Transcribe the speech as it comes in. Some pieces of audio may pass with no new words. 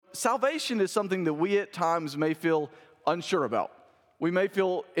salvation is something that we at times may feel unsure about. We may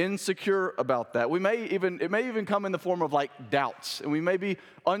feel insecure about that. It may even come in the form of like doubts, and we may be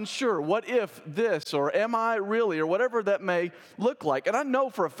unsure. What if this, or am I really, or whatever that may look like. And I know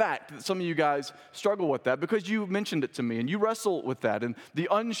for a fact that some of you guys struggle with that because you mentioned it to me and you wrestle with that and the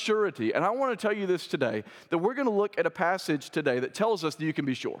unsurety. And I want to tell you this today, that we're going to look at a passage today that tells us that you can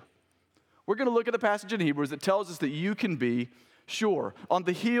be sure. We're going to look at a passage in Hebrews that tells us that you can be sure. On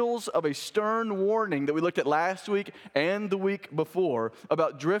the heels of a stern warning that we looked at last week and the week before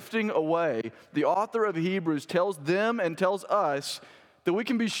about drifting away, the author of Hebrews tells them and tells us that we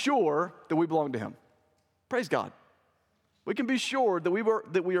can be sure that we belong to him. Praise God. We can be sure that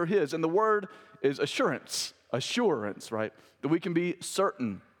we are his. And the word is assurance, right? That we can be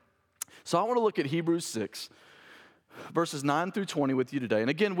certain. So I want to look at Hebrews 6. Verses 9 through 20 with you today. And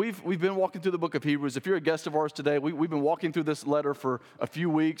again, we've been walking through the book of Hebrews. If you're a guest of ours today, we've been walking through this letter for a few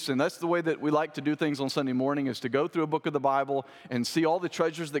weeks, and that's the way that we like to do things on Sunday morning, is to go through a book of the Bible and see all the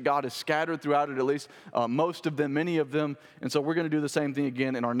treasures that God has scattered throughout it, at least most of them, many of them. And so we're going to do the same thing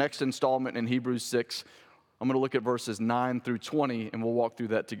again in our next installment in Hebrews 6. I'm going to look at verses 9 through 20, and we'll walk through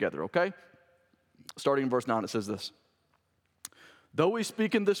that together, okay? Starting in verse 9, it says this. Though we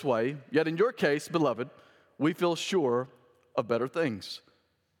speak in this way, yet in your case, beloved, we feel sure of better things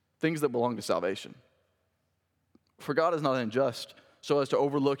that belong to salvation. For God is not unjust so as to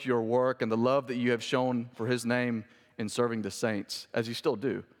overlook your work and the love that you have shown for his name in serving the saints, as you still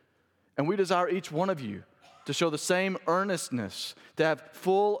do. And we desire each one of you to show the same earnestness, to have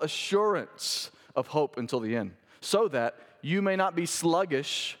full assurance of hope until the end, so that you may not be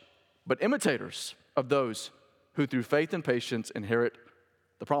sluggish, but imitators of those who through faith and patience inherit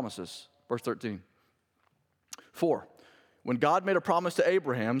the promises. Verse 13. For when God made a promise to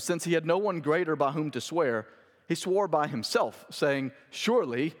Abraham, since he had no one greater by whom to swear, he swore by himself, saying,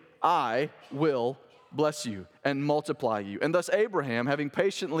 surely I will bless you and multiply you. And thus Abraham, having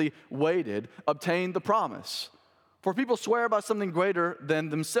patiently waited, obtained the promise. For people swear by something greater than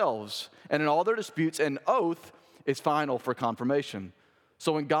themselves, and in all their disputes an oath is final for confirmation.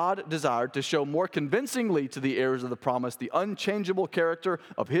 So when God desired to show more convincingly to the heirs of the promise the unchangeable character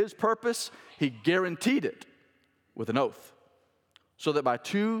of his purpose, he guaranteed it with an oath, so that by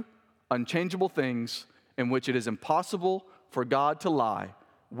two unchangeable things in which it is impossible for God to lie,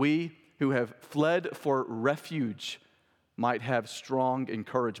 we who have fled for refuge might have strong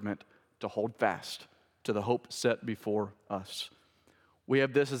encouragement to hold fast to the hope set before us. We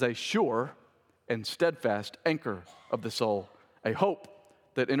have this as a sure and steadfast anchor of the soul, a hope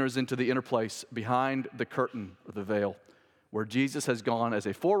that enters into the inner place behind the curtain or the veil, where Jesus has gone as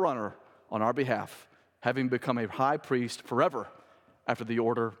a forerunner on our behalf, having become a high priest forever after the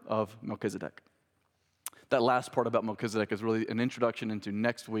order of Melchizedek. That last part about Melchizedek is really an introduction into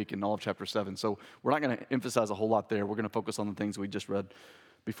next week in all of chapter 7. So we're not going to emphasize a whole lot there. We're going to focus on the things we just read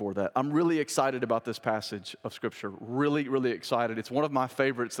before that. I'm really excited about this passage of Scripture. Really, really excited. It's one of my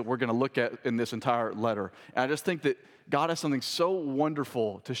favorites that we're going to look at in this entire letter. And I just think that God has something so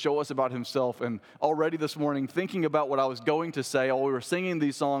wonderful to show us about himself. And already this morning, thinking about what I was going to say while we were singing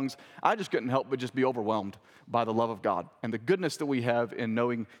these songs, I just couldn't help but just be overwhelmed by the love of God and the goodness that we have in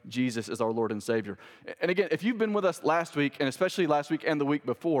knowing Jesus as our Lord and Savior. And again, if you've been with us last week, and especially last week and the week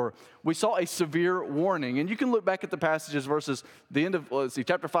before, we saw a severe warning. And you can look back at the passages verses, the end of,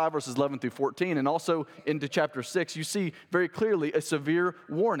 chapter 5, verses 11 through 14, and also into chapter 6. You see very clearly a severe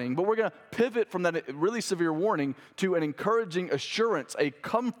warning. But we're going to pivot from that really severe warning to an encouraging assurance, a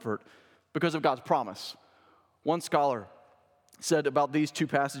comfort because of God's promise. One scholar said about these two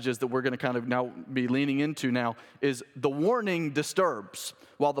passages that we're going to kind of now be leaning into now is the warning disturbs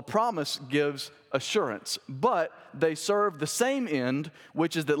while the promise gives assurance, but they serve the same end,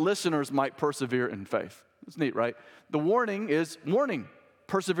 which is that listeners might persevere in faith. It's neat, right? The warning is warning,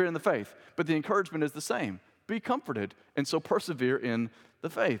 persevere in the faith, but the encouragement is the same. Be comforted, and so persevere in the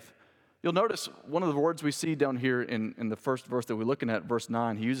faith. You'll notice one of the words we see down here in the first verse that we're looking at, verse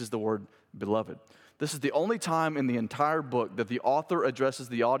 9, he uses the word beloved. This is the only time in the entire book that the author addresses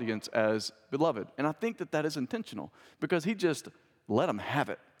the audience as beloved. And I think that is intentional because he just let them have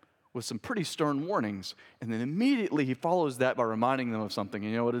it with some pretty stern warnings. And then immediately he follows that by reminding them of something.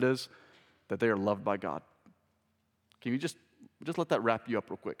 And you know what it is? That they are loved by God. Can you just let that wrap you up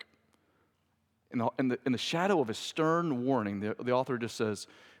real quick? In the shadow of a stern warning, the author just says,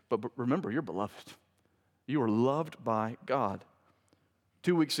 but remember, you're beloved. You are loved by God.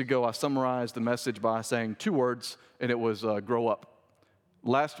 2 weeks ago, I summarized the message by saying 2 words, and it was grow up.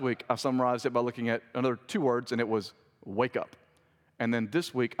 Last week, I summarized it by looking at another 2 words, and it was wake up. And then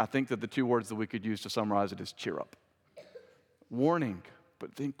this week, I think that the 2 words that we could use to summarize it is cheer up. Warning,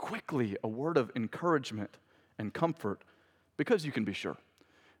 but then quickly a word of encouragement and comfort because you can be sure.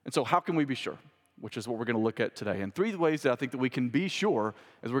 And so how can we be sure? Which is what we're going to look at today. And three ways that I think that we can be sure,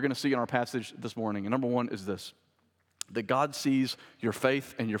 as we're going to see in our passage this morning. And number one is this, that God sees your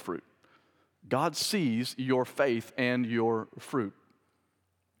faith and your fruit. God sees your faith and your fruit.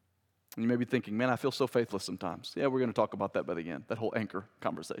 And you may be thinking, man, I feel so faithless sometimes. Yeah, we're going to talk about that by the end, that whole anchor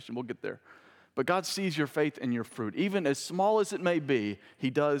conversation. We'll get there. But God sees your faith and your fruit. Even as small as it may be, he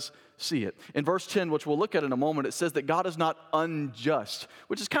does see it. In verse 10, which we'll look at in a moment, it says that God is not unjust,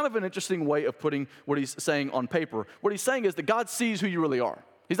 which is kind of an interesting way of putting what he's saying on paper. What he's saying is that God sees who you really are.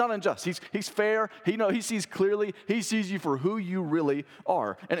 He's not unjust. He's fair. He sees clearly. He sees you for who you really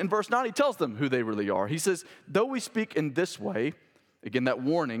are. And in verse 9, he tells them who they really are. He says, though we speak in this way, again, that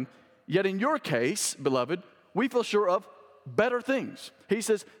warning, yet in your case, beloved, we feel sure of better things. He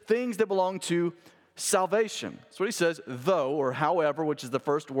says things that belong to salvation. That's what he says, though, or however, which is the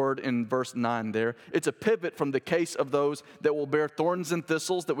first word in verse 9 there. It's a pivot from the case of those that will bear thorns and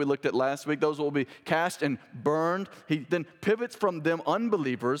thistles that we looked at last week. Those will be cast and burned. He then pivots from them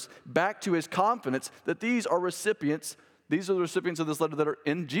unbelievers back to his confidence that these are recipients. These are the recipients of this letter that are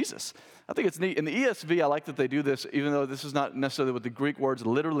in Jesus. I think it's neat. In the ESV, I like that they do this, even though this is not necessarily what the Greek words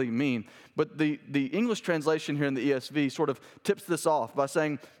literally mean. But the English translation here in the ESV sort of tips this off by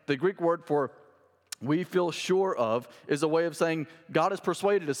saying the Greek word for we feel sure of is a way of saying God has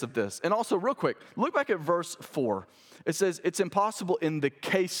persuaded us of this. And also, real quick, look back at verse 4. It says it's impossible in the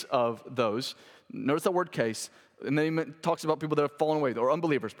case of those. Notice that word case. And then he talks about people that have fallen away, or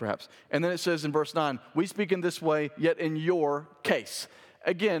unbelievers perhaps. And then it says in verse 9, we speak in this way, yet in your case.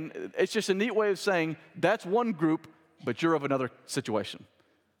 Again, it's just a neat way of saying that's one group, but you're of another situation.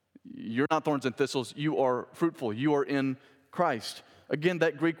 You're not thorns and thistles. You are fruitful. You are in Christ. Again,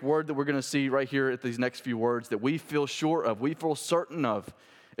 that Greek word that we're going to see right here at these next few words that we feel sure of, we feel certain of.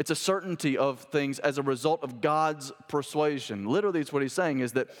 It's a certainty of things as a result of God's persuasion. Literally, it's what he's saying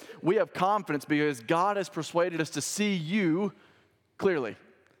is that we have confidence because God has persuaded us to see you clearly.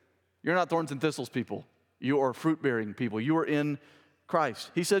 You're not thorns and thistles people. You are fruit-bearing people. You are in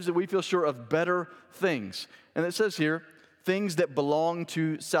Christ. He says that we feel sure of better things. And it says here, things that belong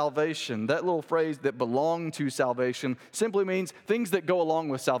to salvation. That little phrase, that belong to salvation, simply means things that go along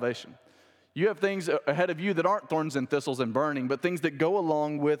with salvation. You have things ahead of you that aren't thorns and thistles and burning, but things that go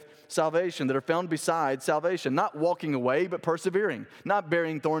along with salvation, that are found beside salvation. Not walking away, but persevering. Not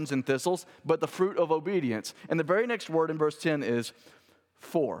bearing thorns and thistles, but the fruit of obedience. And the very next word in verse 10 is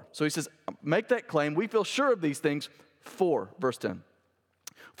for. So he says, make that claim. We feel sure of these things for, verse 10.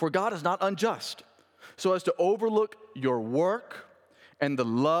 For God is not unjust, so as to overlook your work and the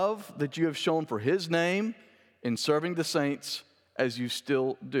love that you have shown for his name in serving the saints as you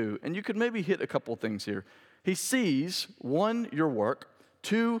still do. And you could maybe hit a couple things here. He sees, 1, your work,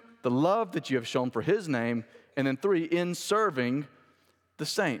 2, the love that you have shown for his name, and then 3, in serving the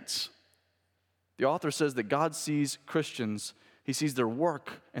saints. The author says that God sees Christians, he sees their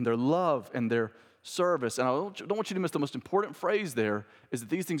work and their love and their service. And I don't want you to miss the most important phrase there is that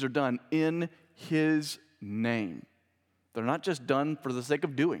these things are done in his name. They're not just done for the sake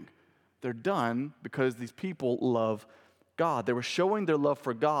of doing. They're done because these people love God. They were showing their love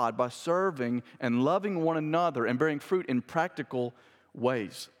for God by serving and loving one another and bearing fruit in practical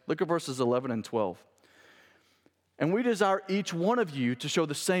ways. Look at verses 11 and 12. And we desire each one of you to show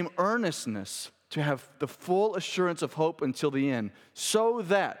the same earnestness, to have the full assurance of hope until the end, so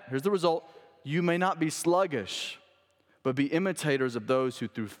that, here's the result, you may not be sluggish, but be imitators of those who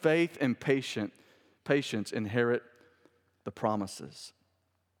through faith and patience inherit the promises.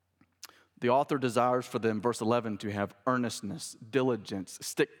 The author desires for them, verse 11, to have earnestness, diligence,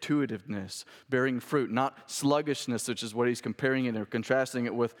 stick-to-itiveness, bearing fruit, not sluggishness, which is what he's comparing it or contrasting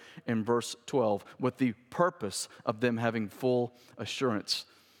it with in verse 12, with the purpose of them having full assurance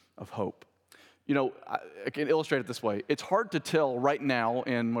of hope. You know, I can illustrate it this way. It's hard to tell right now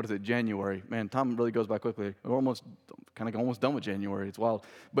in, January. Man, time really goes by quickly. We're almost done with January. It's wild.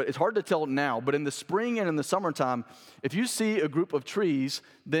 But it's hard to tell now. But in the spring and in the summertime, if you see a group of trees,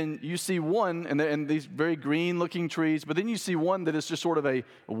 then you see one, and these very green-looking trees, but then you see one that is just sort of a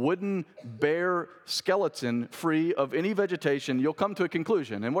wooden, bare skeleton free of any vegetation, you'll come to a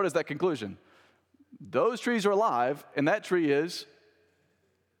conclusion. And what is that conclusion? Those trees are alive, and that tree is...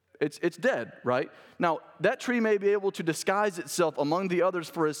 It's dead, right? Now, that tree may be able to disguise itself among the others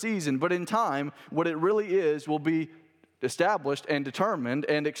for a season, but in time, what it really is will be established and determined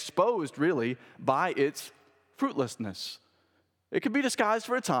and exposed, really, by its fruitlessness. It can be disguised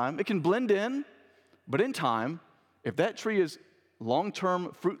for a time. It can blend in, but in time, if that tree is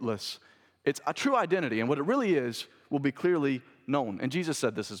long-term fruitless, its a true identity and what it really is will be clearly known. And Jesus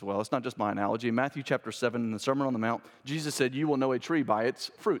said this as well. It's not just my analogy. In Matthew chapter 7, in the Sermon on the Mount, Jesus said, you will know a tree by its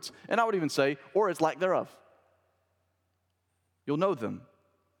fruits. And I would even say, or its lack thereof. You'll know them.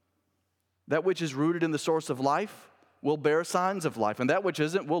 That which is rooted in the source of life will bear signs of life, and that which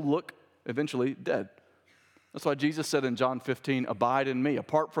isn't will look eventually dead. That's why Jesus said in John 15, abide in me.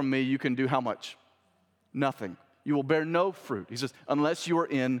 Apart from me, you can do how much? Nothing. You will bear no fruit. He says, unless you are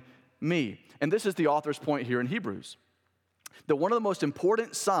in me. And this is the author's point here in Hebrews, that one of the most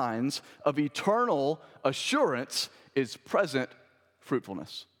important signs of eternal assurance is present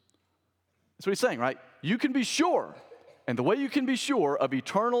fruitfulness. That's what he's saying, right? You can be sure. And the way you can be sure of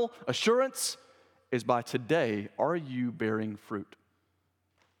eternal assurance is by today, are you bearing fruit?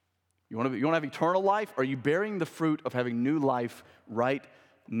 You want to have eternal life? Are you bearing the fruit of having new life right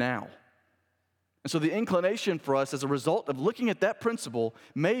now? And so the inclination for us as a result of looking at that principle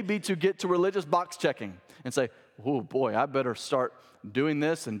may be to get to religious box checking and say, oh boy, I better start doing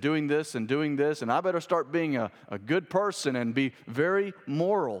this and doing this and doing this, and I better start being a good person and be very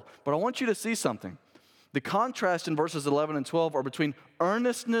moral. But I want you to see something. The contrast in verses 11 and 12 are between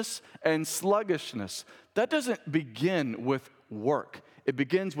earnestness and sluggishness. That doesn't begin with work. It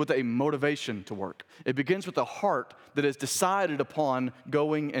begins with a motivation to work. It begins with a heart that is decided upon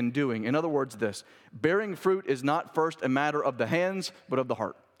going and doing. In other words, this, bearing fruit is not first a matter of the hands, but of the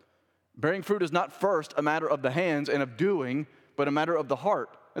heart. Bearing fruit is not first a matter of the hands and of doing, but a matter of the heart.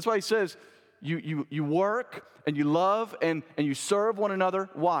 That's why he says, you work and you love and you serve one another.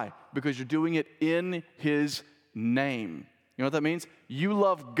 Why? Because you're doing it in his name. You know what that means? You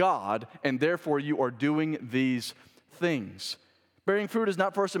love God, and therefore you are doing these things. Bearing fruit is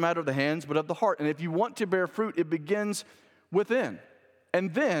not first a matter of the hands, but of the heart. And if you want to bear fruit, it begins within.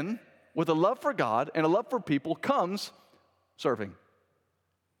 And then, with a love for God and a love for people comes serving,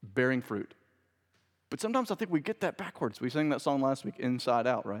 bearing fruit. But sometimes I think we get that backwards. We sang that song last week, Inside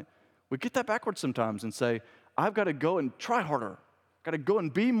Out, right? We get that backwards sometimes and say, I've got to go and try harder. I've got to go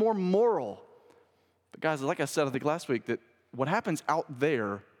and be more moral. But guys, like I said, I think last week, that what happens out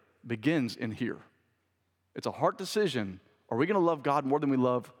there begins in here. It's a heart decision. Are we going to love God more than we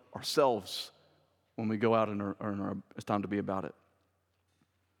love ourselves when we go out and it's time to be about it?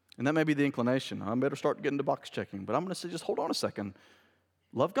 And that may be the inclination. I better start getting to box checking. But I'm going to say, just hold on a second.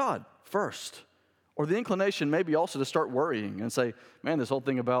 Love God first. Or the inclination may be also to start worrying and say, man, this whole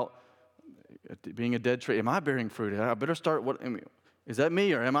thing about being a dead tree, am I bearing fruit? I better start, is that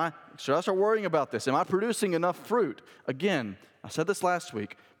me, or should I start worrying about this? Am I producing enough fruit? Again, I said this last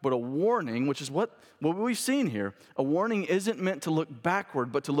week, but a warning, which is what we've seen here, a warning isn't meant to look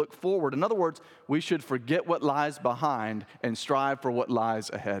backward, but to look forward. In other words, we should forget what lies behind and strive for what lies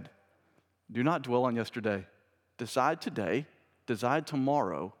ahead. Do not dwell on yesterday. Decide today, decide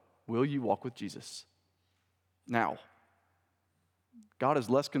tomorrow, will you walk with Jesus? Now, God is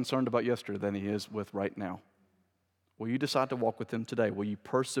less concerned about yesterday than he is with right now. Will you decide to walk with him today? Will you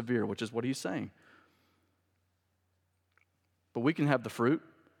persevere, which is what he's saying? But we can have the fruit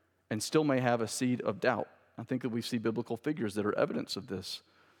and still may have a seed of doubt. I think that we see biblical figures that are evidence of this.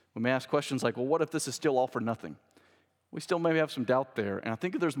 We may ask questions like, well, what if this is still all for nothing? We still may have some doubt there. And I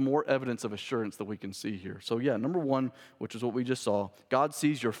think that there's more evidence of assurance that we can see here. So yeah, number one, which is what we just saw, God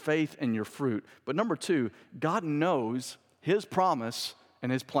sees your faith and your fruit. But number two, God knows his promise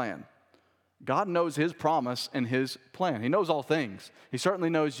and his plan. God knows his promise and his plan. He knows all things. He certainly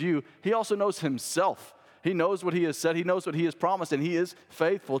knows you. He also knows himself. He knows what he has said. He knows what he has promised, and he is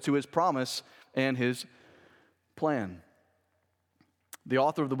faithful to his promise and his plan. The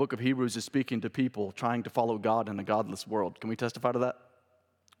author of the book of Hebrews is speaking to people trying to follow God in a godless world. Can we testify to that?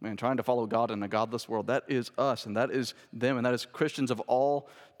 Man, trying to follow God in a godless world, that is us, and that is them, and that is Christians of all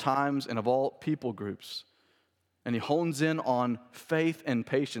times and of all people groups. And he hones in on faith and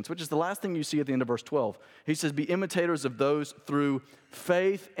patience, which is the last thing you see at the end of verse 12. He says, be imitators of those through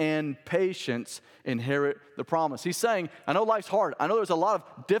faith and patience inherit the promise. He's saying, I know life's hard. I know there's a lot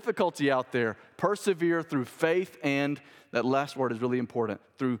of difficulty out there. Persevere through faith and, that last word is really important,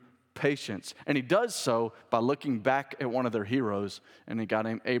 through patience. And he does so by looking back at one of their heroes, and a guy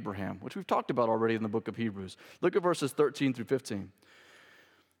named Abraham, which we've talked about already in the book of Hebrews. Look at verses 13 through 15.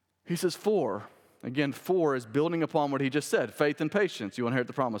 He says, Again, is building upon what he just said, faith and patience. You inherit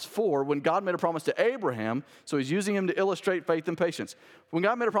the promise. When God made a promise to Abraham, so he's using him to illustrate faith and patience. When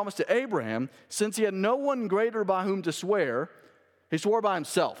God made a promise to Abraham, since he had no one greater by whom to swear, he swore by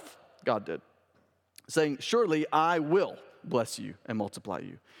himself, God did, saying, surely I will bless you and multiply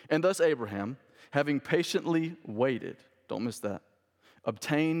you. And thus Abraham, having patiently waited, don't miss that,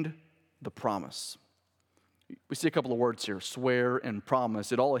 obtained the promise. We see a couple of words here, swear and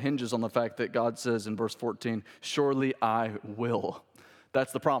promise. It all hinges on the fact that God says in verse 14, surely I will.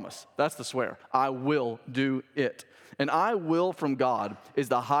 That's the promise. That's the swear. I will do it. And I will from God is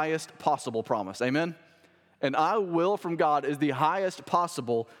the highest possible promise. Amen? And I will from God is the highest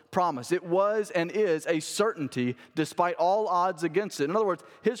possible promise. It was and is a certainty despite all odds against it. In other words,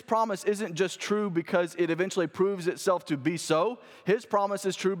 his promise isn't just true because it eventually proves itself to be so. His promise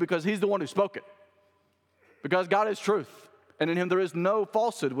is true because he's the one who spoke it. Because God is truth, and in him there is no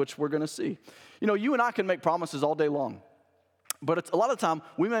falsehood, which we're going to see. You know, you and I can make promises all day long. But it's, a lot of the time,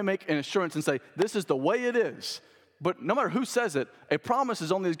 we may make an assurance and say, this is the way it is. But no matter who says it, a promise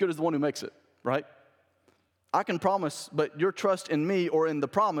is only as good as the one who makes it, right? I can promise, but your trust in me or in the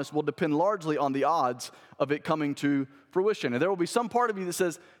promise will depend largely on the odds of it coming to fruition. And there will be some part of you that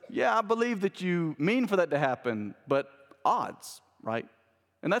says, yeah, I believe that you mean for that to happen, but odds, right?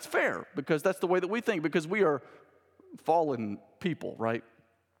 And that's fair, because that's the way that we think, because we are fallen people, right?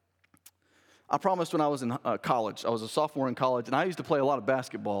 I promised when I was in college, I was a sophomore in college, and I used to play a lot of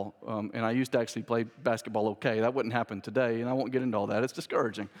basketball, and I used to actually play basketball okay. That wouldn't happen today, and I won't get into all that. It's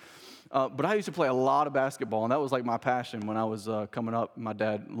discouraging. But I used to play a lot of basketball, and that was like my passion when I was coming up. My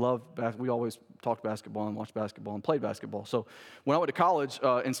dad loved basketball. We always talked basketball and watched basketball and played basketball. So when I went to college,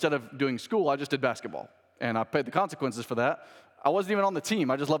 instead of doing school, I just did basketball, and I paid the consequences for that. I wasn't even on the team.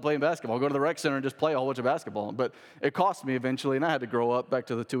 I just loved playing basketball. I'd go to the rec center and just play a whole bunch of basketball. But it cost me eventually, and I had to grow up back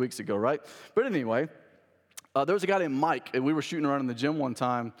to the 2 weeks ago, right? But anyway, there was a guy named Mike, and we were shooting around in the gym one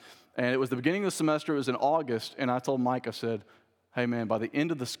time, and it was the beginning of the semester. It was in August, and I told Mike, I said, hey, man, by the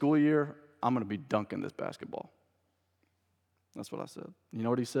end of the school year, I'm going to be dunking this basketball. That's what I said. You know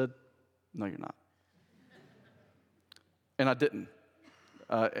what he said? No, you're not. And I didn't.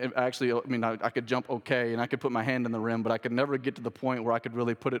 Actually, I mean, I could jump okay, and I could put my hand in the rim, but I could never get to the point where I could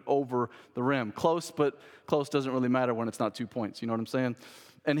really put it over the rim. Close, but close doesn't really matter when it's not 2 points. You know what I'm saying?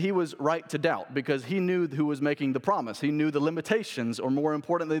 And he was right to doubt, because he knew who was making the promise. He knew the limitations, or more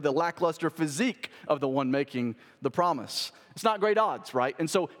importantly, the lackluster physique of the one making the promise. It's not great odds, right? And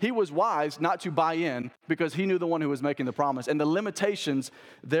so he was wise not to buy in, because he knew the one who was making the promise and the limitations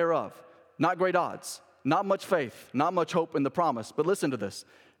thereof. Not great odds. Not much faith, not much hope in the promise. But listen to this.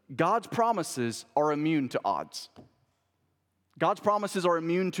 God's promises are immune to odds. God's promises are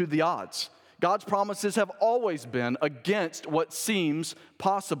immune to the odds. God's promises have always been against what seems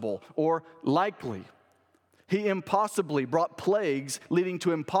possible or likely. He impossibly brought plagues leading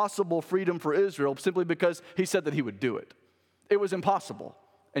to impossible freedom for Israel simply because he said that he would do it. It was impossible,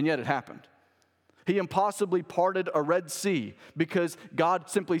 and yet it happened. He impossibly parted a Red Sea because God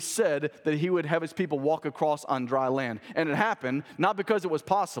simply said that he would have his people walk across on dry land. And it happened, not because it was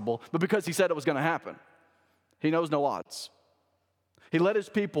possible, but because he said it was going to happen. He knows no odds. He led his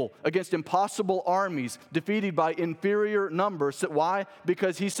people against impossible armies, defeated by inferior numbers. Why?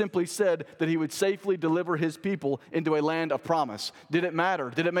 Because he simply said that he would safely deliver his people into a land of promise. Did it matter?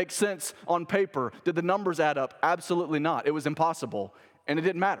 Did it make sense on paper? Did the numbers add up? Absolutely not. It was impossible, and it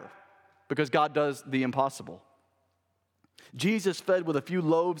didn't matter, because God does the impossible. Jesus fed with a few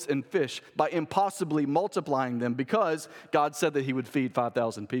loaves and fish by impossibly multiplying them, because God said that he would feed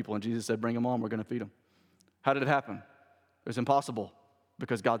 5,000 people. And Jesus said, bring them on, we're going to feed them. How did it happen? It was impossible,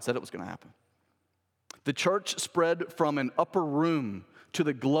 because God said it was going to happen. The church spread from an upper room to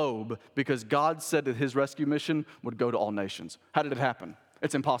the globe because God said that his rescue mission would go to all nations. How did it happen?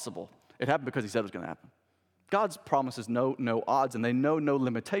 It's impossible. It happened because he said it was going to happen. God's promises know no odds, and they know no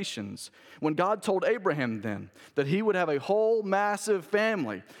limitations. When God told Abraham then that he would have a whole massive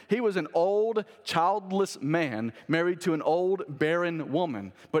family, he was an old, childless man married to an old, barren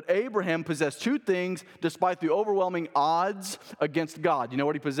woman. But Abraham possessed two things despite the overwhelming odds against God. You know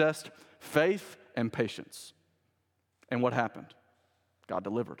what he possessed? Faith and patience. And what happened? God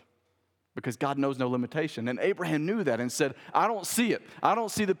delivered. Because God knows no limitation. And Abraham knew that and said, I don't see it. I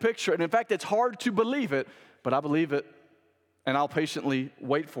don't see the picture. And in fact, it's hard to believe it, but I believe it, and I'll patiently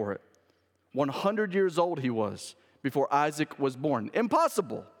wait for it. 100 years old he was before Isaac was born.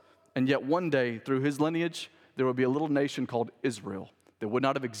 Impossible. And yet one day, through his lineage, there would be a little nation called Israel that would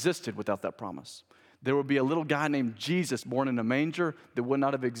not have existed without that promise. There would be a little guy named Jesus born in a manger that would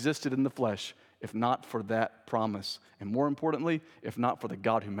not have existed in the flesh if not for that promise. And more importantly, if not for the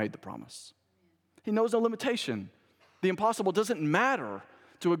God who made the promise. He knows no limitation. The impossible doesn't matter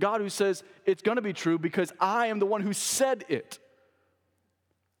to a God who says it's going to be true because I am the one who said it.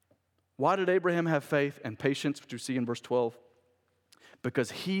 Why did Abraham have faith and patience, which you see in verse 12?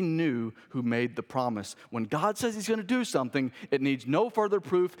 Because he knew who made the promise. When God says he's going to do something, it needs no further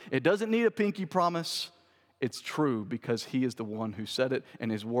proof. It doesn't need a pinky promise. It's true because he is the one who said it,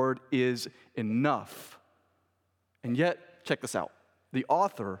 and his word is enough And yet, check this out. The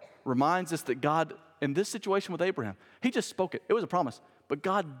author reminds us that God, in this situation with Abraham, he just spoke it. It was a promise. But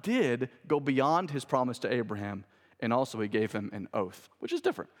God did go beyond his promise to Abraham, and also he gave him an oath, which is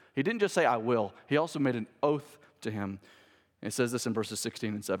different. He didn't just say, I will. He also made an oath to him. And it says this in verses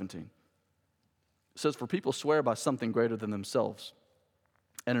 16 and 17. It says, for people swear by something greater than themselves.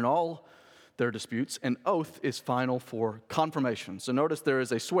 And in all their disputes, an oath is final for confirmation. So notice there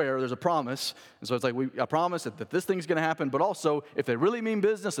is a swear, there's a promise. And so it's like, I promise that this thing's going to happen. But also, if they really mean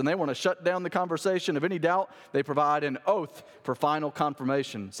business and they want to shut down the conversation of any doubt, they provide an oath for final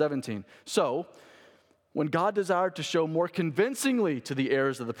confirmation. 17. So, when God desired to show more convincingly to the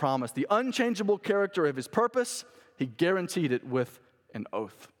heirs of the promise the unchangeable character of his purpose, he guaranteed it with an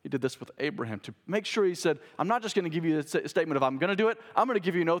oath. He did this with Abraham to make sure he said, I'm not just going to give you a statement of I'm going to do it. I'm going to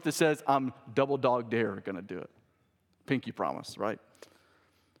give you an oath that says I'm double dog dare going to do it. Pinky promise, right?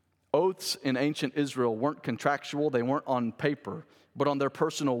 Oaths in ancient Israel weren't contractual. They weren't on paper, but on their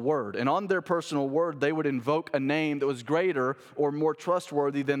personal word. And on their personal word, they would invoke a name that was greater or more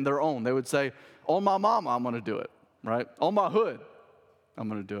trustworthy than their own. They would say, on my mama, I'm going to do it, right? On my hood, I'm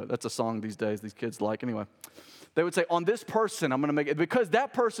going to do it. That's a song these days these kids like. Anyway, they would say, on this person, I'm going to make it. Because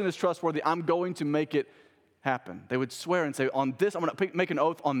that person is trustworthy, I'm going to make it happen. They would swear and say, on this, I'm going to make an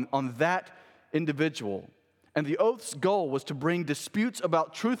oath on that individual. And the oath's goal was to bring disputes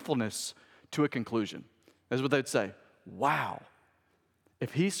about truthfulness to a conclusion. That's what they'd say. Wow,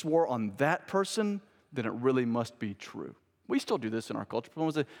 if he swore on that person, then it really must be true. We still do this in our culture.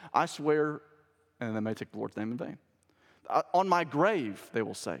 People say, I swear, and they may take the Lord's name in vain. On my grave, they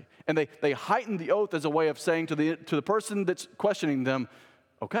will say. And they heighten the oath as a way of saying to the person that's questioning them,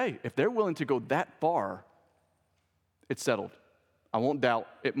 okay, if they're willing to go that far, it's settled. I won't doubt.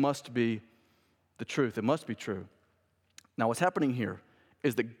 It must be the truth. It must be true. Now, what's happening here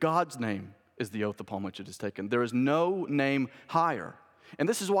is that God's name is the oath upon which it is taken. There is no name higher. And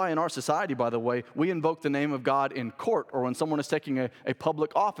this is why in our society, by the way, we invoke the name of God in court or when someone is taking a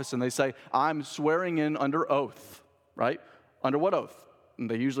public office and they say, I'm swearing in under oath. Right? Under what oath? And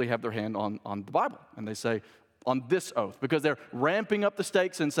they usually have their hand on the Bible. And they say, on this oath. Because they're ramping up the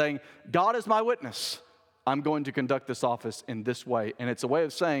stakes and saying, God is my witness. I'm going to conduct this office in this way. And it's a way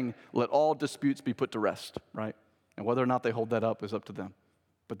of saying, let all disputes be put to rest. Right? And whether or not they hold that up is up to them.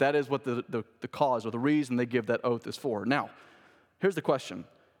 But that is what the cause or the reason they give that oath is for. Now, here's the question.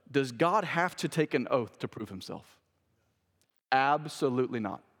 Does God have to take an oath to prove himself? Absolutely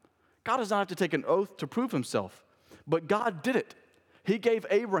not. God does not have to take an oath to prove himself. But God did it. He gave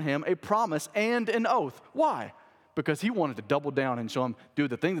Abraham a promise and an oath. Why? Because he wanted to double down and show him, dude,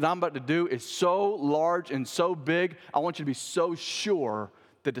 the thing that I'm about to do is so large and so big, I want you to be so sure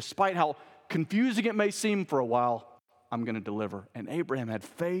that despite how confusing it may seem for a while, I'm going to deliver. And Abraham had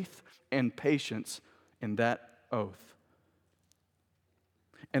faith and patience in that oath.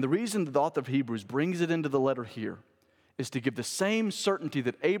 And the reason that the author of Hebrews brings it into the letter here is to give the same certainty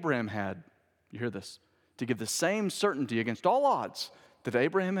that Abraham had. You hear this? To give the same certainty against all odds that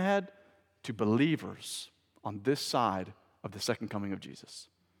Abraham had to believers on this side of the second coming of Jesus.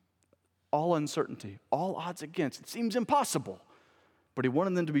 All uncertainty, all odds against. It seems impossible, but he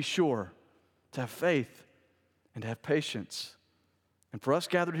wanted them to be sure, to have faith, and to have patience. And for us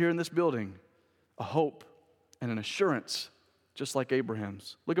gathered here in this building, a hope and an assurance just like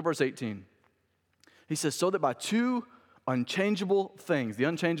Abraham's. Look at verse 18. He says, so that by two unchangeable things. The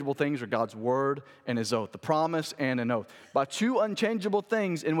unchangeable things are God's word and his oath, the promise and an oath. By two unchangeable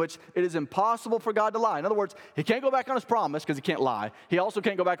things in which it is impossible for God to lie. In other words, he can't go back on his promise because he can't lie. He also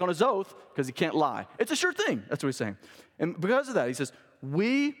can't go back on his oath because he can't lie. It's a sure thing. That's what he's saying. And because of that, he says,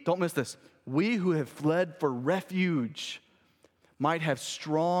 don't miss this, we who have fled for refuge might have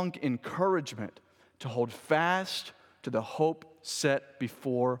strong encouragement to hold fast to the hope set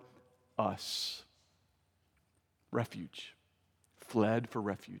before us. Refuge. Fled for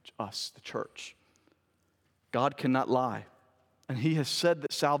refuge. Us, the church. God cannot lie. And he has said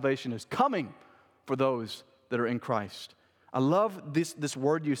that salvation is coming for those that are in Christ. I love this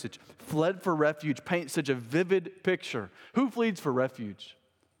word usage. Fled for refuge paints such a vivid picture. Who flees for refuge?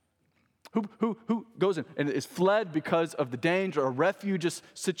 Who goes in and is fled because of the danger, a refugeous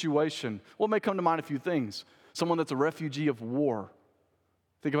situation? Well, it may come to mind a few things. Someone that's a refugee of war.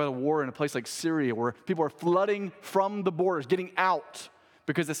 Think about a war in a place like Syria where people are flooding from the borders, getting out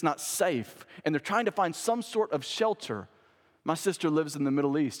because it's not safe. And they're trying to find some sort of shelter. My sister lives in the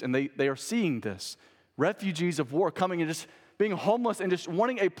Middle East, and they are seeing this. Refugees of war coming and just being homeless and just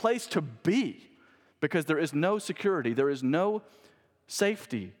wanting a place to be because there is no security. There is no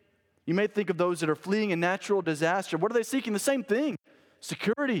safety. You may think of those that are fleeing a natural disaster. What are they seeking? The same thing.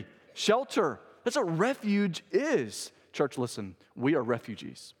 Security, shelter, That's what refuge is. Church, listen, we are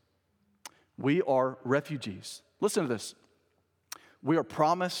refugees. We are refugees. Listen to this. We are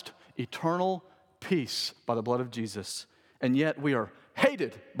promised eternal peace by the blood of Jesus, and yet we are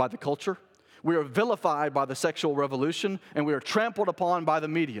hated by the culture. We are vilified by the sexual revolution, and we are trampled upon by the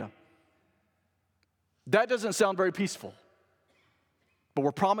media. That doesn't sound very peaceful, but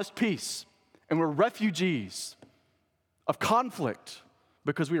we're promised peace, and we're refugees of conflict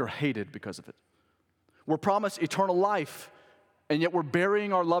because we are hated because of it. We're promised eternal life, and yet we're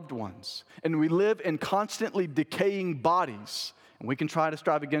burying our loved ones, and we live in constantly decaying bodies, and we can try to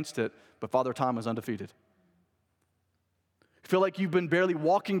strive against it, but Father Time is undefeated. You feel like you've been barely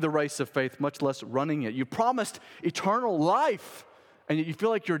walking the race of faith, much less running it. You promised eternal life, and yet you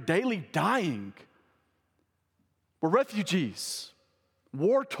feel like you're daily dying. We're refugees,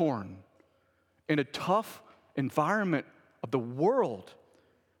 war-torn, in a tough environment of the world,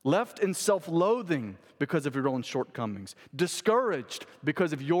 left in self-loathing because of your own shortcomings, discouraged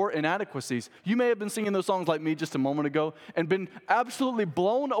because of your inadequacies. You may have been singing those songs like me just a moment ago and been absolutely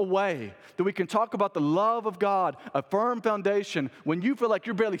blown away that we can talk about the love of God, a firm foundation, when you feel like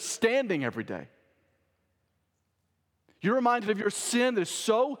you're barely standing every day. You're reminded of your sin that is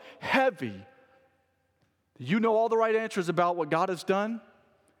so heavy that you know all the right answers about what God has done,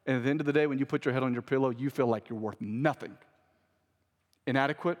 and at the end of the day, when you put your head on your pillow, you feel like you're worth nothing.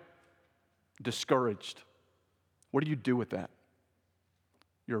 Inadequate, discouraged. What do you do with that?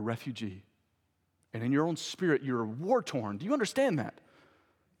 You're a refugee. And in your own spirit, you're war-torn. Do you understand that?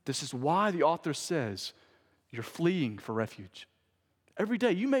 This is why the author says you're fleeing for refuge. Every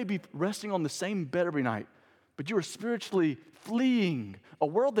day, you may be resting on the same bed every night, but you are spiritually fleeing a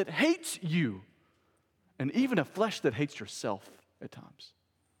world that hates you, and even a flesh that hates yourself at times.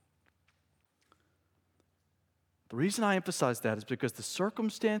 The reason I emphasize that is because the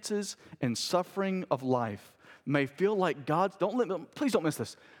circumstances and suffering of life may feel like God's, please don't miss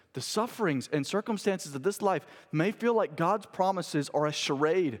this. The sufferings and circumstances of this life may feel like God's promises are a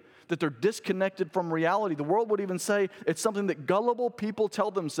charade, that they're disconnected from reality. The world would even say it's something that gullible people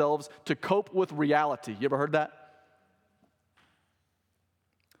tell themselves to cope with reality. You ever heard that?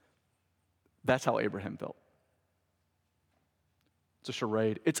 That's how Abraham felt. It's a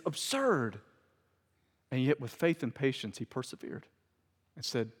charade. It's absurd. And yet, with faith and patience, he persevered and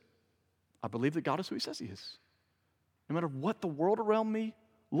said, I believe that God is who he says he is. No matter what the world around me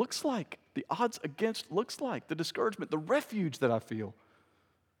looks like, the odds against looks like, the discouragement, the refuge that I feel,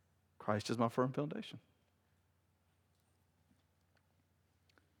 Christ is my firm foundation.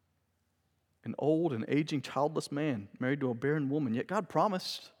 An old and aging childless man married to a barren woman, yet God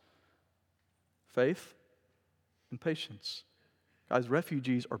promised faith and patience. Guys,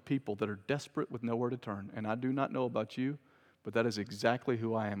 refugees are people that are desperate with nowhere to turn. And I do not know about you, but that is exactly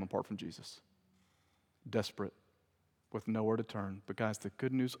who I am apart from Jesus. Desperate with nowhere to turn. But guys, the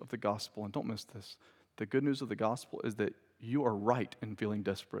good news of the gospel, and don't miss this, the good news of the gospel is that you are right in feeling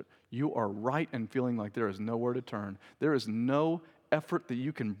desperate. You are right in feeling like there is nowhere to turn. There is no effort that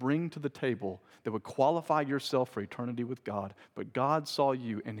you can bring to the table that would qualify yourself for eternity with God. But God saw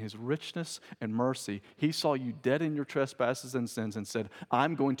you in his richness and mercy. He saw you dead in your trespasses and sins and said,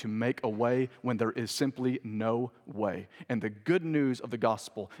 I'm going to make a way when there is simply no way. And the good news of the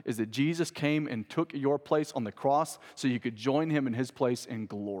gospel is that Jesus came and took your place on the cross so you could join him in his place in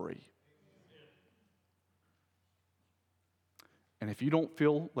glory. And if you don't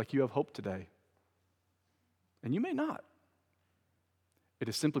feel like you have hope today, and you may not, it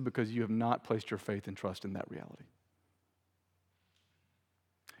is simply because you have not placed your faith and trust in that reality.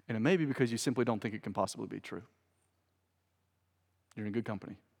 And it may be because you simply don't think it can possibly be true. You're in good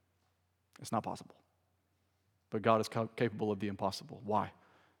company. It's not possible. But God is capable of the impossible. Why?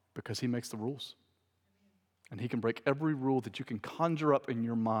 Because he makes the rules. And he can break every rule that you can conjure up in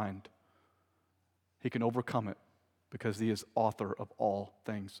your mind. He can overcome it because he is author of all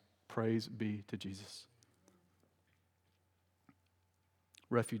things. Praise be to Jesus.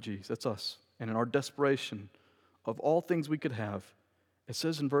 Refugees, that's us. And in our desperation of all things we could have, it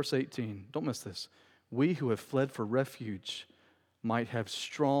says in verse 18, don't miss this, we who have fled for refuge might have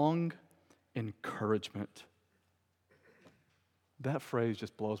strong encouragement. That phrase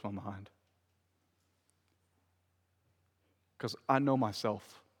just blows my mind. Because I know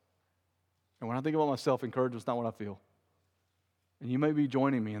myself. And when I think about myself, encouragement's not what I feel. And you may be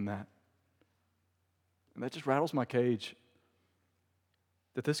joining me in that. And that just rattles my cage.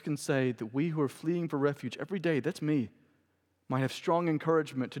 That this can say that we who are fleeing for refuge every day, that's me, might have strong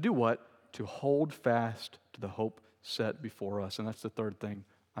encouragement to do what? To hold fast to the hope set before us. And that's the third thing.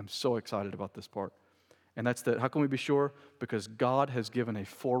 I'm so excited about this part. And that's that, how can we be sure? Because God has given a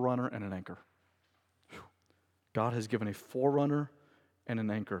forerunner and an anchor. God has given a forerunner and an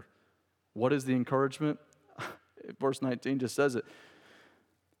anchor. What is the encouragement? Verse 19 just says it.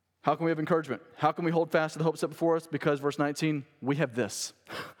 How can we have encouragement? How can we hold fast to the hope set before us? Because, verse 19, we have this.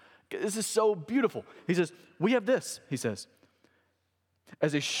 This is so beautiful. He says, we have this, he says,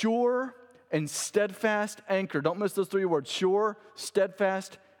 as a sure and steadfast anchor. Don't miss those three words. Sure,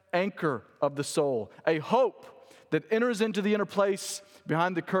 steadfast anchor of the soul. A hope that enters into the inner place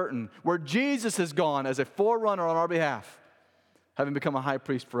behind the curtain where Jesus has gone as a forerunner on our behalf, having become a high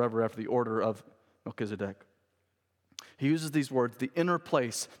priest forever after the order of Melchizedek. He uses these words, the inner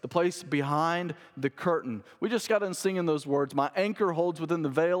place, the place behind the curtain. We just got done singing those words, my anchor holds within the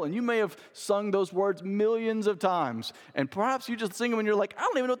veil, and you may have sung those words millions of times, and perhaps you just sing them and you're like, I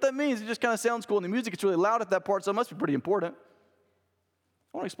don't even know what that means. It just kind of sounds cool, and the music is really loud at that part, so it must be pretty important.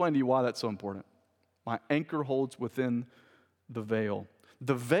 I want to explain to you why that's so important. My anchor holds within the veil.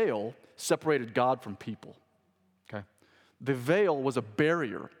 The veil separated God from people. The veil was a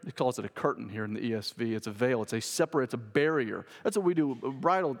barrier. He calls it a curtain here in the ESV. It's a veil. It's a barrier. That's what we do.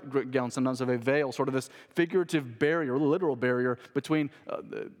 Bridal gowns sometimes have a veil, sort of this figurative barrier, literal barrier between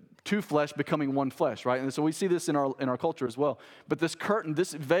two flesh becoming one flesh, right? And so we see this in our culture as well. But this curtain,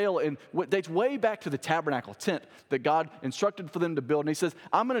 this veil, dates way back to the tabernacle tent that God instructed for them to build. And he says,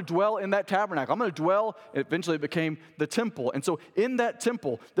 I'm going to dwell in that tabernacle. I'm going to dwell, eventually it became the temple. And so in that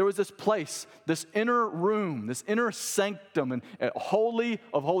temple, there was this place, this inner room, this inner sanctum, and holy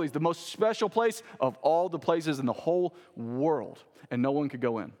of holies, the most special place of all the places in the whole world. And no one could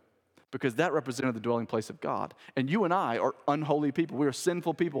go in, because that represented the dwelling place of God. And you and I are unholy people. We are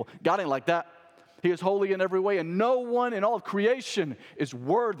sinful people. God ain't like that. He is holy in every way, and no one in all of creation is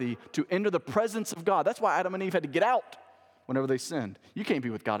worthy to enter the presence of God. That's why Adam and Eve had to get out whenever they sinned. You can't be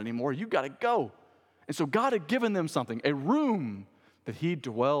with God anymore. You got to go. And so God had given them something, a room that he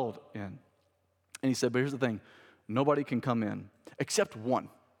dwelled in. And he said, but here's the thing. Nobody can come in except one.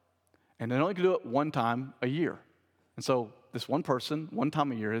 And they only can do it one time a year. And so this one person, one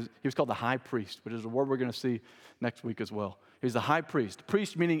time a year, he was called the high priest, which is a word we're going to see next week as well. He's the high priest.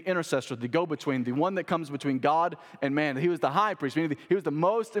 Priest meaning intercessor, the go-between, the one that comes between God and man. He was the high priest, meaning he was the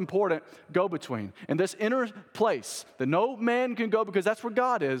most important go-between. And this inner place that no man can go because that's where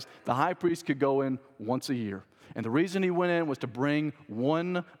God is, the high priest could go in once a year. And the reason he went in was to bring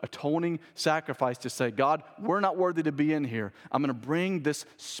one atoning sacrifice to say, God, we're not worthy to be in here. I'm going to bring this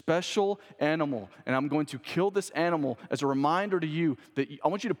special animal, and I'm going to kill this animal as a reminder to you that I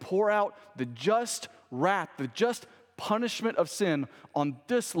want you to pour out the just wrath, the just punishment of sin on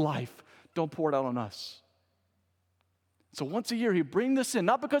this life. Don't pour it out on us. So once a year, he'd bring this in,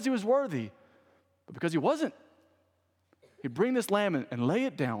 not because he was worthy, but because he wasn't. He'd bring this lamb and lay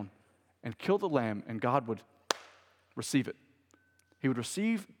it down and kill the lamb, and God would receive it. He would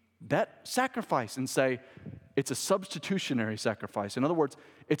receive that sacrifice and say, it's a substitutionary sacrifice. In other words,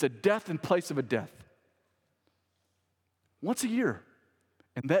 it's a death in place of a death. Once a year.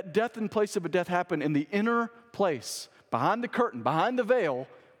 And that death in place of a death happened in the inner place, behind the curtain, behind the veil,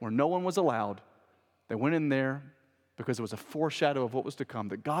 where no one was allowed. They went in there because it was a foreshadow of what was to come,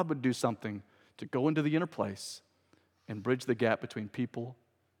 that God would do something to go into the inner place and bridge the gap between people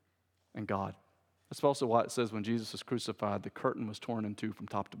and God. That's also why it says when Jesus was crucified, the curtain was torn in two from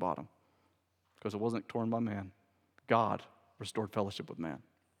top to bottom, because it wasn't torn by man. God restored fellowship with man.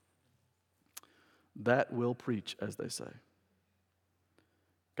 That will preach, as they say.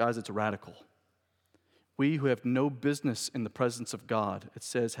 Guys, it's radical. We who have no business in the presence of God, it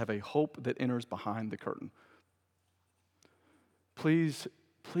says, have a hope that enters behind the curtain. Please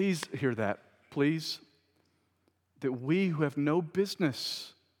hear that. Please. That we who have no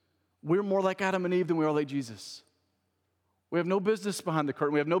business, we're more like Adam and Eve than we are like Jesus. We have no business behind the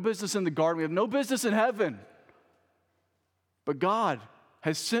curtain. We have no business in the garden. We have no business in heaven. But God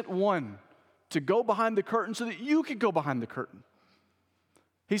has sent one to go behind the curtain so that you could go behind the curtain.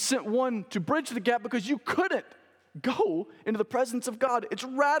 He sent one to bridge the gap because you couldn't go into the presence of God. It's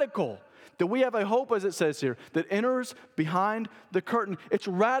radical that we have a hope, as it says here, that enters behind the curtain. It's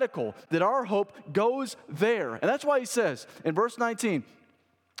radical that our hope goes there. And that's why he says in verse 19,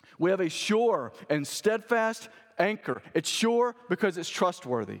 we have a sure and steadfast anchor. It's sure because it's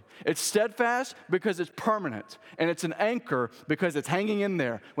trustworthy. It's steadfast because it's permanent. And it's an anchor because it's hanging in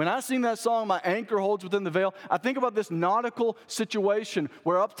there. When I sing that song, My Anchor Holds Within the Veil, I think about this nautical situation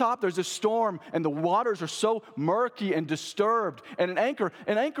where up top there's a storm and the waters are so murky and disturbed. And an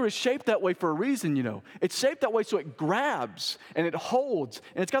anchor is shaped that way for a reason, you know. It's shaped that way so it grabs and it holds.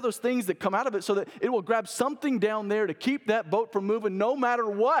 And it's got those things that come out of it so that it will grab something down there to keep that boat from moving no matter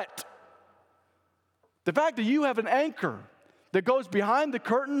what. The fact that you have an anchor that goes behind the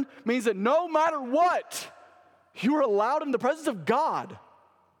curtain means that no matter what, You're allowed in the presence of God.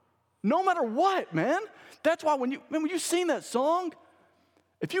 No matter what, man. That's why when you sing that song,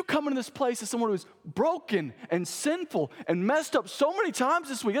 if you come into this place as someone who's broken and sinful and messed up so many times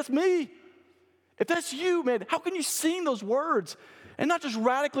this week, that's me. If that's you, man, how can you sing those words and not just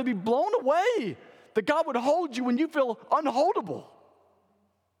radically be blown away that God would hold you when you feel unholdable?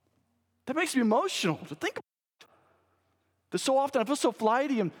 That makes me emotional to think about it. That so often I feel so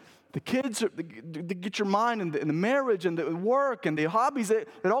flighty, and the kids they get your mind, and the marriage and the work and the hobbies, it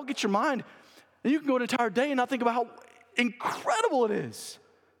all get your mind. And you can go an entire day and not think about how incredible it is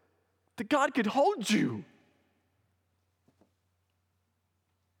that God could hold you.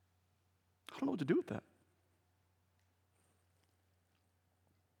 I don't know what to do with that.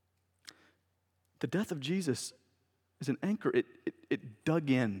 The death of Jesus is an anchor. It dug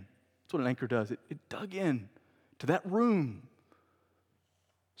in. That's what an anchor does. It dug in to that room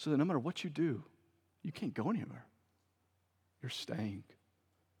so that no matter what you do, you can't go anywhere. You're staying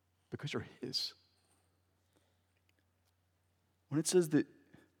because you're His. When it says that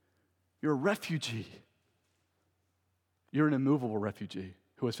you're a refugee, you're an immovable refugee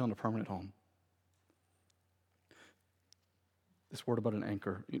who has found a permanent home. This word about an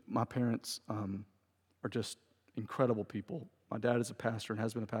anchor. My parents are just incredible people. My dad is a pastor and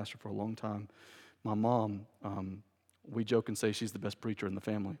has been a pastor for a long time. My mom, we joke and say she's the best preacher in the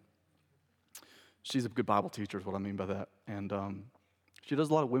family. She's a good Bible teacher is what I mean by that. And she does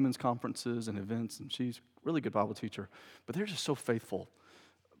a lot of women's conferences and events, and she's a really good Bible teacher. But they're just so faithful.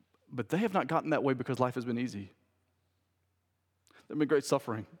 But they have not gotten that way because life has been easy. There's been great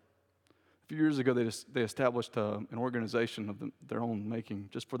suffering. A few years ago, they established an organization of their own making,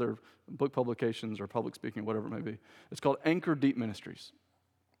 just for their book publications or public speaking, whatever it may be. It's called Anchor Deep Ministries.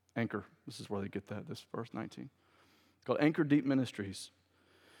 Anchor, this is where they get that, this verse 19. It's called Anchor Deep Ministries.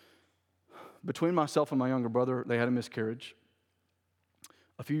 Between myself and my younger brother, they had a miscarriage.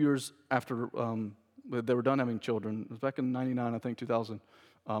 A few years after they were done having children, it was back in 99, I think, 2000,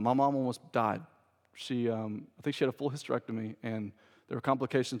 my mom almost died. I think she had a full hysterectomy, and there were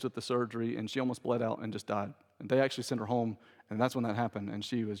complications with the surgery, and she almost bled out and just died. And they actually sent her home, and that's when that happened, and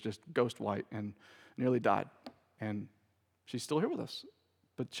she was just ghost white and nearly died. And she's still here with us.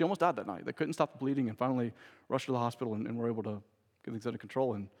 But she almost died that night. They couldn't stop the bleeding, and finally rushed her to the hospital and were able to get things under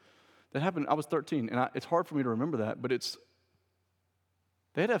control. And that happened, I was 13, and it's hard for me to remember that, but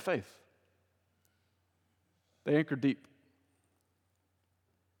they had to have faith. They anchored deep.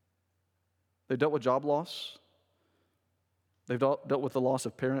 They dealt with job loss. They've dealt with the loss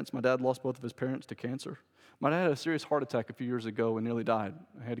of parents. My dad lost both of his parents to cancer. My dad had a serious heart attack a few years ago and nearly died.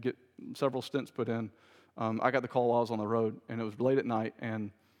 I had to get several stents put in. I got the call while I was on the road, and it was late at night,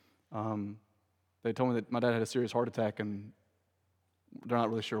 and they told me that my dad had a serious heart attack, and they're not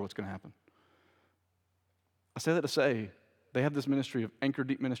really sure what's going to happen. I say that to say they have this ministry of Anchor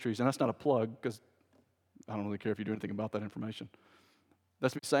Deep Ministries, and that's not a plug because I don't really care if you do anything about that information.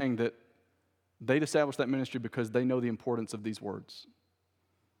 That's me saying that they'd established that ministry because they know the importance of these words.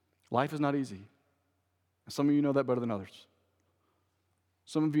 Life is not easy. Some of you know that better than others.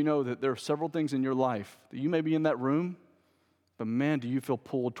 Some of you know that there are several things in your life that you may be in that room, but man, do you feel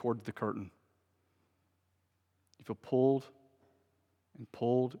pulled towards the curtain. You feel pulled and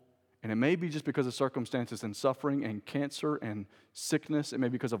pulled, and it may be just because of circumstances and suffering and cancer and sickness. It may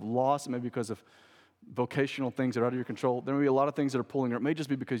be because of loss. It may be because of vocational things that are out of your control. There may be a lot of things that are pulling, or it may just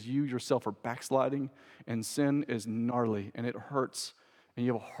be because you yourself are backsliding, and sin is gnarly, and it hurts, and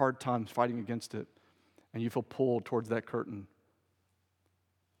you have a hard time fighting against it, and you feel pulled towards that curtain.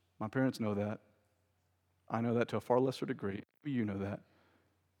 My parents know that. I know that to a far lesser degree. You know that.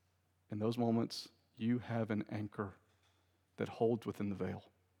 In those moments, you have an anchor that holds within the veil.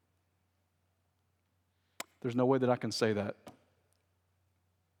 There's no way that I can say that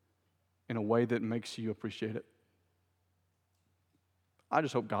in a way that makes you appreciate it. I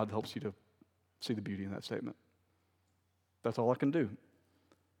just hope God helps you to see the beauty in that statement. That's all I can do.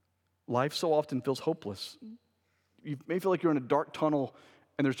 Life so often feels hopeless. You may feel like you're in a dark tunnel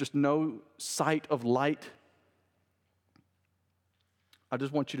and there's just no sight of light. I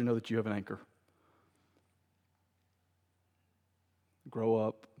just want you to know that you have an anchor. Grow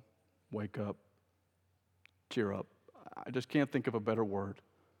up, wake up, cheer up. I just can't think of a better word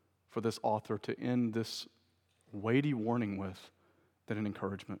for this author to end this weighty warning with than an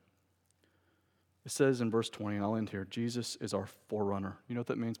encouragement. It says in verse 20, and I'll end here, Jesus is our forerunner. You know what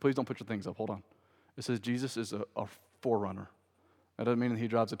that means? Please don't put your things up. Hold on. It says Jesus is a forerunner. That doesn't mean that he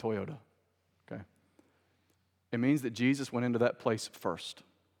drives a Toyota. Okay? It means that Jesus went into that place first.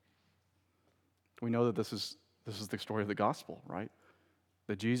 We know that this is the story of the gospel, right?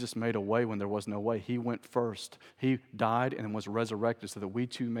 that Jesus made a way when there was no way. He went first. He died and was resurrected so that we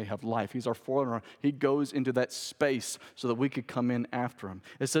too may have life. He's our forerunner. He goes into that space so that we could come in after him.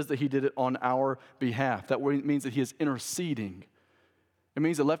 It says that he did it on our behalf. That means that he is interceding. It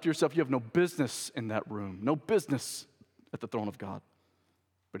means that left to yourself, you have no business in that room, no business at the throne of God.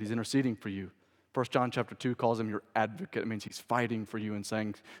 But he's interceding for you. 1 John chapter 2 calls him your advocate. It means he's fighting for you and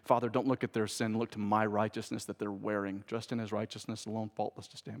saying, Father, don't look at their sin. Look to my righteousness that they're wearing. Just in his righteousness alone, faultless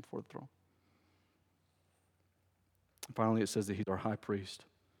to stand before the throne. And finally, it says that he's our high priest.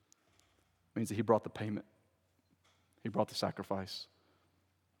 It means that he brought the payment. He brought the sacrifice.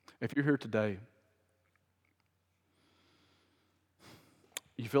 If you're here today,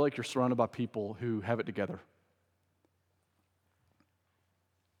 you feel like you're surrounded by people who have it together.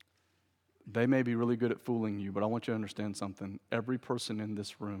 They may be really good at fooling you, but I want you to understand something. Every person in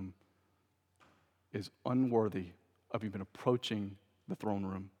this room is unworthy of even approaching the throne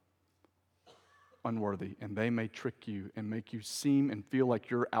room. Unworthy. And they may trick you and make you seem and feel like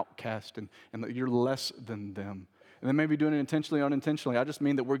you're outcast and that you're less than them. And they may be doing it intentionally or unintentionally. I just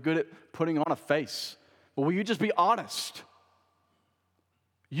mean that we're good at putting on a face. But will you just be honest?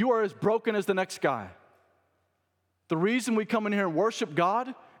 You are as broken as the next guy. The reason we come in here and worship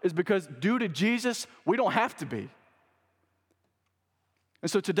God is because due to Jesus, we don't have to be.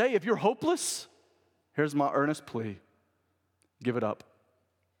 And so today, if you're hopeless, here's my earnest plea. Give it up.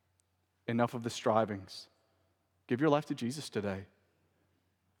 Enough of the strivings. Give your life to Jesus today.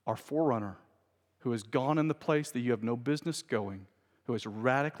 Our forerunner, who has gone in the place that you have no business going, who has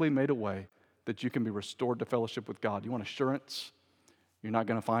radically made a way that you can be restored to fellowship with God. You want assurance? You're not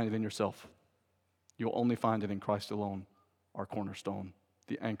going to find it in yourself. You'll only find it in Christ alone, our cornerstone,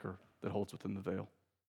 the anchor that holds within the veil.